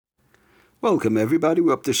Welcome everybody,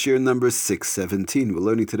 we're up to shir number 617. We're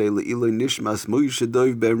learning today Le'iloi Nishmas Moshe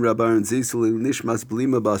Dov Ben Rabban Zisel Nishmas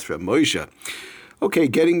Blima Bas Rab Moshe. Okay,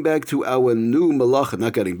 getting back to our new malacha,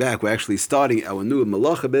 not getting back, we're actually starting our new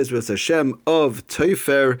malacha Bezras Hashem of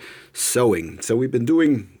TOFAIR sewing. So we've been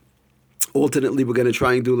doing, alternately we're going to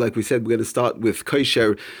try and do, like we said, we're going to start with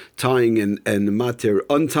kosher tying and matir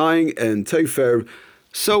untying, and TOFAIR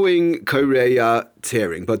sewing, koreya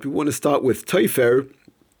tearing. But we want to start with TOFAIR,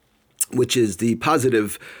 which is the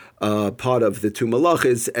positive part of the two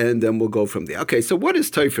malachas, and then we'll go from there. Okay, so what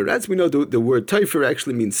is TOFAIR? As we know, the word TOFAIR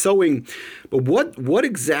actually means sewing, but what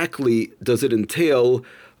exactly does it entail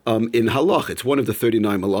in halach? It's one of the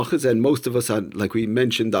 39 malachas, and most of us, are, like we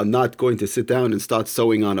mentioned, are not going to sit down and start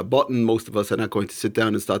sewing on a button. Most of us are not going to sit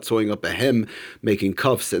down and start sewing up a hem, making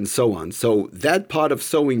cuffs, and so on. So that part of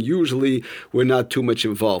sewing, usually, we're not too much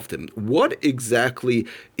involved in. What exactly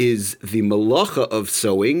is the malacha of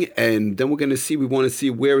sewing? And then we're going to see, we want to see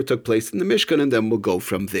where it took place in the Mishkan, and then we'll go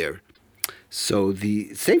from there. So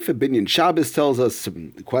the Sefer Binyan Shabbos tells us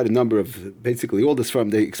quite a number of, basically all this from,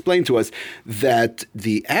 they explain to us that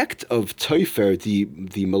the act of TOFAIR,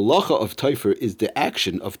 the malacha of TOFAIR, is the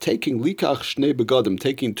action of taking likach shnei begadim,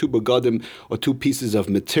 taking two begadim or two pieces of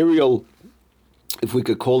material, if we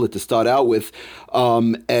could call it to start out with,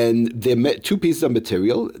 and they're two pieces of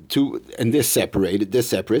material, and they're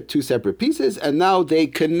separate, two separate pieces, and now they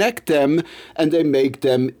connect them and they make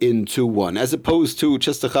them into one, as opposed to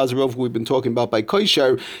just the chazarov we've been talking about by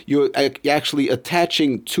kosher. You're actually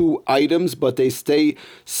attaching two items, but they stay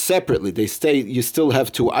separately. You still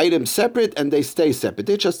have two items separate, and they stay separate.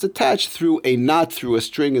 They're just attached through a knot, through a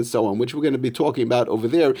string, and so on, which we're going to be talking about over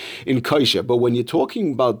there in kosher. But when you're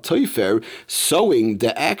talking about TOFAIR, sewing,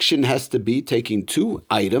 the action has to be taking two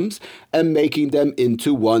items and making them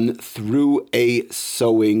into one through a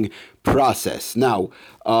sewing process. Now,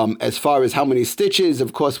 as far as how many stitches,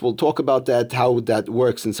 of course, we'll talk about that, how that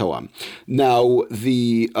works, and so on. Now,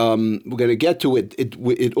 we're going to get to it.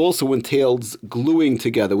 It also entails gluing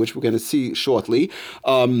together, which we're going to see shortly.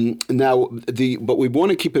 But we want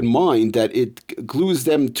to keep in mind that it glues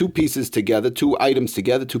them two pieces together, two items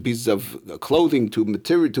together, two pieces of clothing, two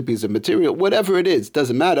pieces of material, whatever it is,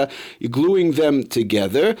 doesn't matter. You're gluing them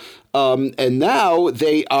together. And now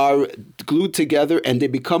they are glued together and they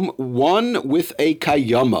become one with a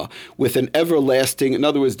kayama, with an everlasting, in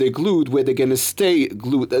other words, they're glued where they're going to stay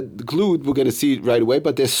glued. Glued, we're going to see right away,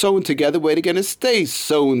 but they're sewn together where they're going to stay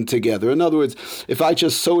sewn together. In other words, if I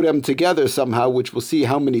just sew them together somehow, which we'll see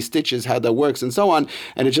how many stitches, how that works, and so on,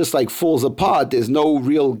 and it just like falls apart, there's no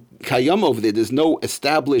real kayam over there, there's no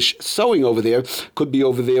established sewing over there, could be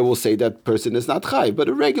over there, we'll say that person is not chayv. But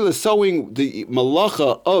a regular sewing, the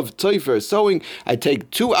malacha of TOFAIR sewing, I take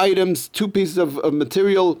two items, two pieces of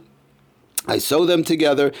material, I sew them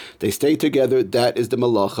together, they stay together. That is the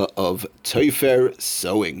malacha of TOFAIR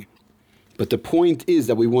sewing. But the point is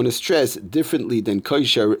that we want to stress, differently than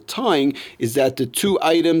kosher tying, is that the two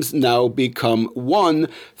items now become one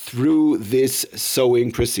through this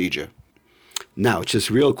sewing procedure. Now, just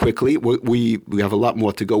real quickly, we have a lot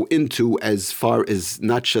more to go into as far as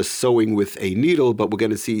not just sewing with a needle, but we're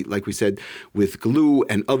going to see, like we said, with glue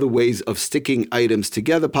and other ways of sticking items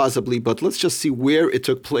together possibly. But let's just see where it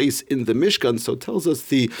took place in the Mishkan. So it tells us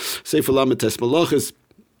the Sefer Lametes Malachas,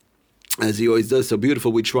 as he always does so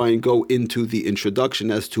beautiful, we try and go into the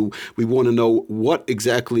introduction as to, we want to know what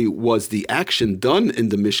exactly was the action done in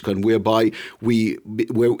the Mishkan, whereby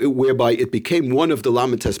it became one of the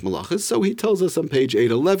Lametes Malachas. So he tells us on page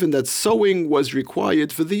 811 that sewing was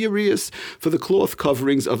required for the Urias, for the cloth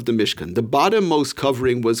coverings of the Mishkan. The bottommost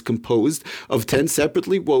covering was composed of 10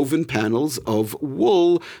 separately woven panels of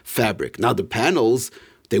wool fabric. Now the panels,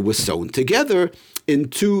 they were sewn together in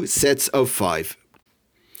two sets of 5.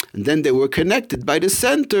 And then they were connected by the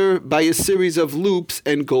center by a series of loops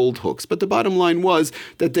and gold hooks. But the bottom line was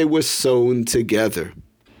that they were sewn together.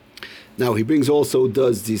 Now he brings also,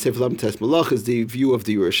 does the Sefer Lametes Malachas, the view of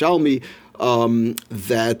the Yerushalmi,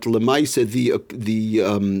 that Lemaisa,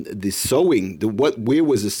 the sewing, where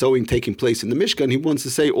was the sewing taking place in the Mishkan? He wants to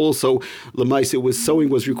say also, Lemaisa sewing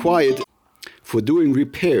was required for doing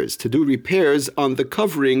repairs, to do repairs on the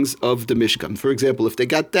coverings of the Mishkan. For example, if they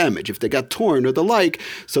got damaged, if they got torn or the like,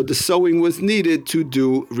 so the sewing was needed to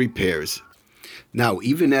do repairs. Now,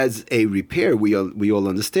 even as a repair, we all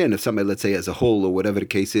understand if somebody, let's say, has a hole or whatever the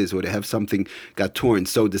case is, or they have something got torn.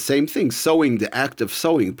 So the same thing, sewing, the act of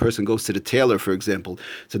sewing, a person goes to the tailor, for example.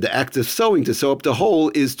 So the act of sewing, to sew up the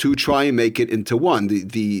hole, is to try and make it into one.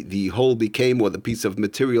 The hole became, or the piece of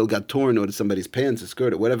material got torn, or somebody's pants, a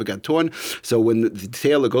skirt, or whatever got torn. So when the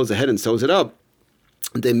tailor goes ahead and sews it up,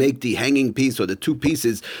 they make the hanging piece or the two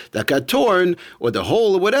pieces that got torn or the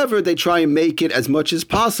hole or whatever, they try and make it as much as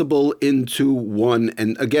possible into one.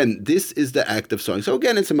 And again, this is the act of sewing. So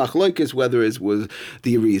again, it's a machlokes whether it was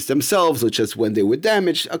the areas themselves or just when they were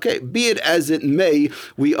damaged. Okay, be it as it may,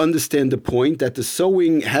 we understand the point that the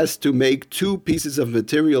sewing has to make two pieces of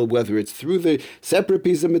material, whether it's through the separate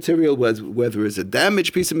piece of material, whether it's a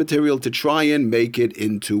damaged piece of material, to try and make it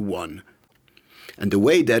into one. And the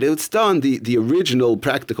way that it's done, the original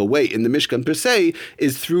practical way in the Mishkan per se,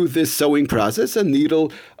 is through this sewing process, a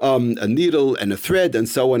needle and a thread, and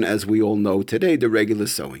so on, as we all know today, the regular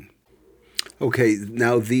sewing. Okay,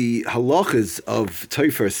 now the halachas of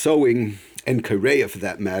Tofer sewing, and Kareya for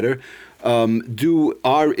that matter, are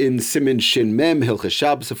in Siman Shin Mem, Hilchas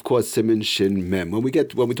Shabbos, of course, Siman Shin Mem. When we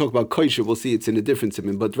talk about kosher, we'll see it's in a different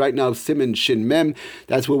Siman, but right now, Siman Shin Mem,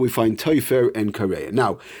 that's where we find Tofer and Kareya.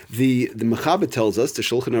 Now, the Mechaber tells us, the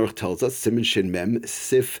Shulchan Aruch tells us, Siman Shin Mem,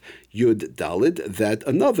 Sif Yud Dalid, that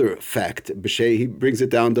another fact, he brings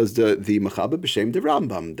it down, does the Mechaber B'Shem the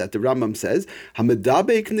Rambam, that the Rambam says,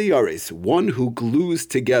 Hamedabek Niyaris, one who glues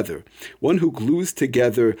together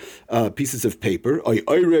pieces of paper, or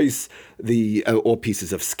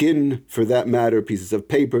pieces of skin, for that matter, pieces of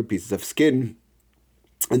paper, pieces of skin,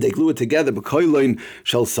 and they glue it together, with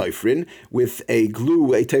a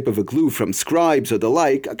type of a glue from scribes or the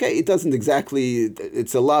like. Okay, it doesn't exactly,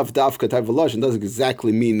 it's a lav dafka type of a lashon, doesn't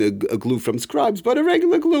exactly mean a glue from scribes, but a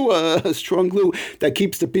regular glue, a strong glue that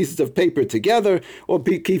keeps the pieces of paper together, or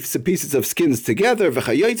keeps the pieces of skins together. He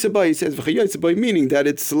says meaning that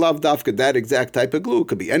it's lav dafka, that exact type of glue. It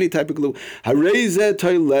could be any type of glue. This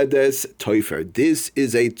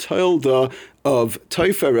is a toilda of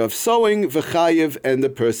tofer, of sewing, v'chayev, and the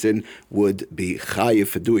person would be chayev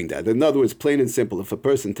for doing that. In other words, plain and simple, if a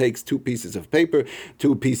person takes two pieces of paper,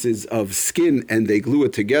 two pieces of skin, and they glue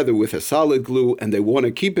it together with a solid glue, and they want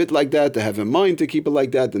to keep it like that, they have a mind to keep it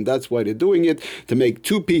like that, and that's why they're doing it, to make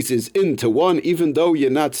two pieces into one, even though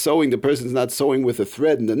you're not sewing, the person's not sewing with a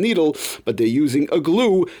thread and a needle, but they're using a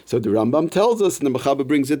glue. So the Rambam tells us, and the Mechaber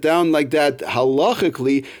brings it down like that,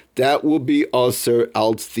 halachically, that will be aser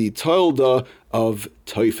als the toilda of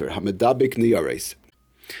Tofer, Hamedabik Niyares.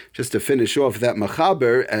 Just to finish off that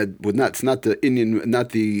Mechaber, it's not the Indian, not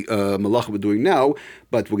the malacha we're doing now,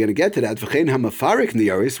 but we're going to get to that. V'chein hamafarik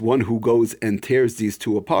niyaris, one who goes and tears these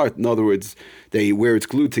two apart. In other words, where it's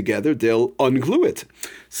glued together, they'll unglue it.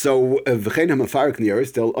 So v'chein hamafarik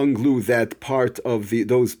niyaris, they'll unglue that part of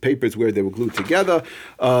those papers where they were glued together.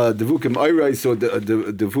 The vukim irais, or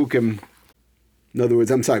the vukim. In other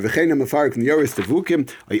words, I'm sorry, they're going to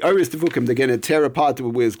tear apart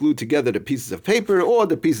where it's glued together the pieces of paper or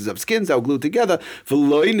the pieces of skins that are glued together,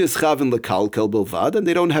 and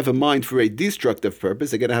they don't have a mind for a destructive purpose,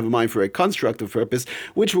 they're going to have a mind for a constructive purpose,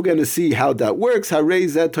 which we're going to see how that works. This would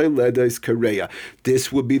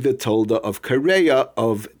be the tolda of kareya,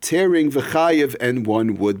 of tearing v'chayev, and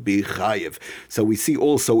one would be chayev. So we see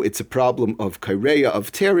also it's a problem of kareya,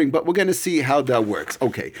 of tearing, but we're going to see how that works.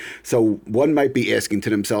 Okay, so one might be asking to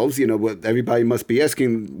themselves, what everybody must be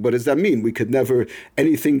asking, what does that mean? We could never,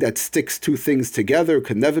 anything that sticks two things together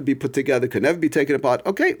could never be put together, could never be taken apart.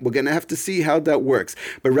 Okay, we're going to have to see how that works.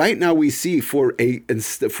 But right now we see for a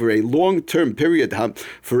long-term period,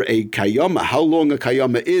 for a kayama, how long a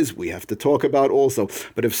kayama is, we have to talk about also.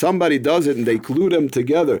 But if somebody does it and they glue them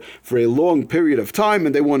together for a long period of time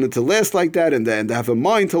and they want it to last like that, and they have a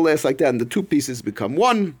mind to last like that, and the two pieces become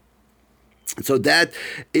one, so that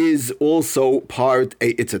is also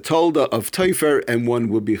it's a tolda of Tofer, and one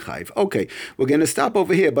will be chayv. Okay, we're going to stop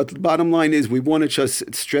over here, but the bottom line is, we want to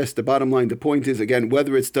just stress the bottom line. The point is, again,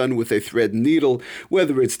 whether it's done with a thread needle,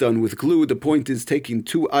 whether it's done with glue, the point is taking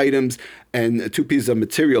two items and two pieces of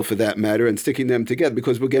material for that matter and sticking them together,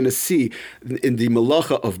 because we're going to see in the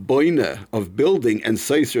malacha of boina, of building, and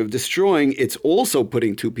seiser, of destroying, it's also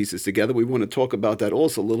putting two pieces together. We want to talk about that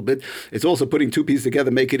also a little bit. It's also putting two pieces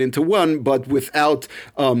together, make it into one, but without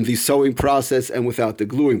the sewing process and without the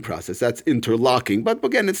gluing process. That's interlocking. But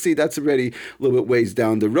again, that's already a little bit ways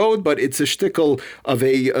down the road, but it's a shtickle of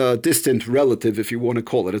a distant relative, if you want to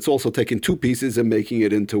call it. It's also taking two pieces and making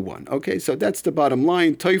it into one. Okay, so that's the bottom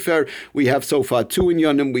line. Tofer, we have so far two in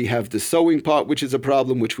Yonim. We have the sewing part, which is a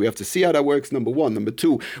problem, which we have to see how that works, number one. Number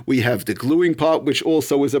two, we have the gluing part, which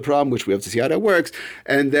also is a problem, which we have to see how that works.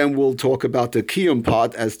 And then we'll talk about the kiyum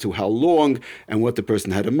part as to how long and what the person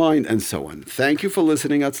had in mind and so on. Thank you for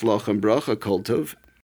listening. Atzlach and bracha, kol tov.